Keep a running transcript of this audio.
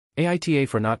AITA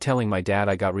for not telling my dad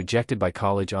I got rejected by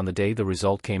college on the day the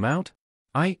result came out?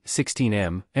 I,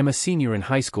 16M, am a senior in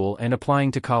high school and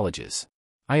applying to colleges.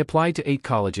 I applied to 8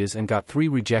 colleges and got 3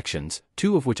 rejections,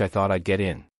 2 of which I thought I'd get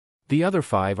in. The other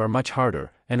 5 are much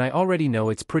harder, and I already know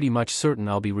it's pretty much certain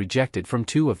I'll be rejected from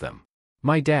 2 of them.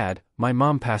 My dad, my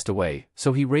mom passed away,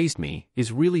 so he raised me,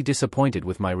 is really disappointed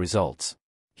with my results.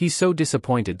 He's so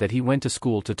disappointed that he went to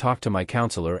school to talk to my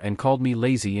counselor and called me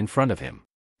lazy in front of him.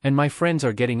 And my friends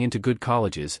are getting into good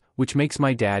colleges, which makes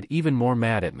my dad even more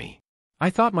mad at me.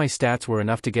 I thought my stats were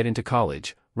enough to get into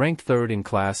college, ranked 3rd in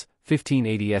class,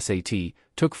 1580 SAT,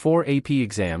 took 4 AP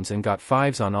exams and got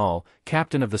 5s on all,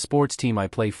 captain of the sports team I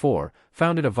play for,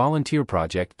 founded a volunteer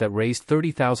project that raised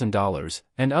 $30,000,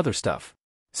 and other stuff.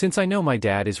 Since I know my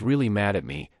dad is really mad at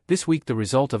me, this week the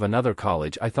result of another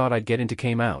college I thought I'd get into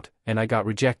came out, and I got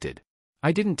rejected.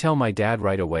 I didn't tell my dad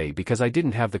right away because I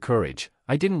didn't have the courage.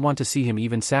 I didn't want to see him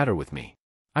even sadder with me.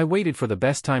 I waited for the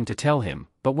best time to tell him,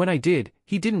 but when I did,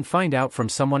 he didn't find out from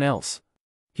someone else.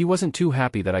 He wasn't too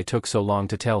happy that I took so long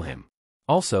to tell him.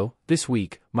 Also, this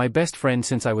week, my best friend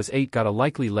since I was 8 got a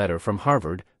likely letter from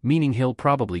Harvard, meaning he'll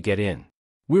probably get in.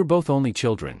 We're both only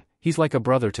children, he's like a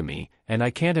brother to me, and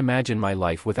I can't imagine my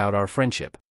life without our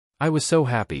friendship. I was so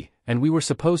happy, and we were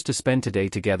supposed to spend today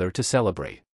together to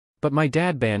celebrate. But my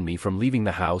dad banned me from leaving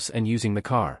the house and using the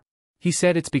car. He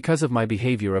said it's because of my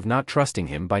behavior of not trusting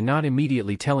him by not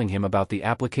immediately telling him about the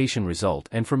application result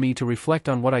and for me to reflect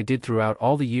on what I did throughout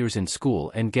all the years in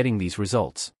school and getting these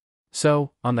results.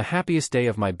 So, on the happiest day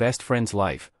of my best friend's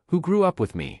life, who grew up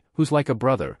with me, who's like a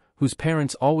brother, whose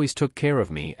parents always took care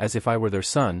of me as if I were their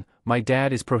son, my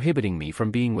dad is prohibiting me from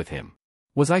being with him.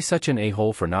 Was I such an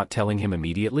a-hole for not telling him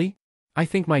immediately? I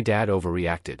think my dad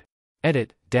overreacted.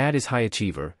 Edit, Dad is high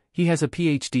achiever, he has a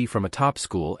PhD from a top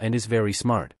school and is very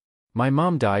smart. My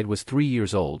mom died was 3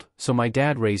 years old, so my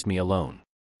dad raised me alone.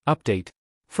 Update.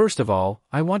 First of all,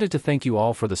 I wanted to thank you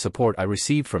all for the support I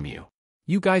received from you.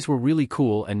 You guys were really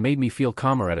cool and made me feel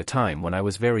calmer at a time when I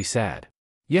was very sad.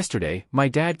 Yesterday, my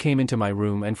dad came into my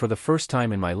room and for the first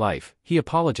time in my life, he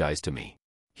apologized to me.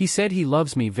 He said he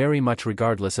loves me very much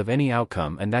regardless of any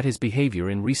outcome and that his behavior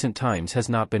in recent times has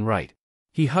not been right.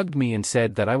 He hugged me and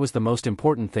said that I was the most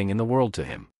important thing in the world to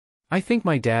him. I think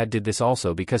my dad did this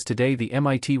also because today the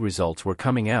MIT results were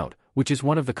coming out, which is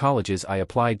one of the colleges I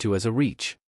applied to as a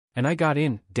reach. And I got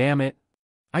in, damn it.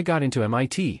 I got into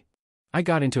MIT.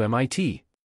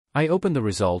 I opened the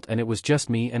result and it was just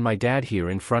me and my dad here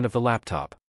in front of the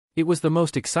laptop. It was the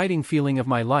most exciting feeling of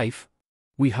my life.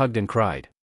 We hugged and cried.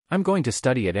 I'm going to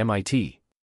study at MIT.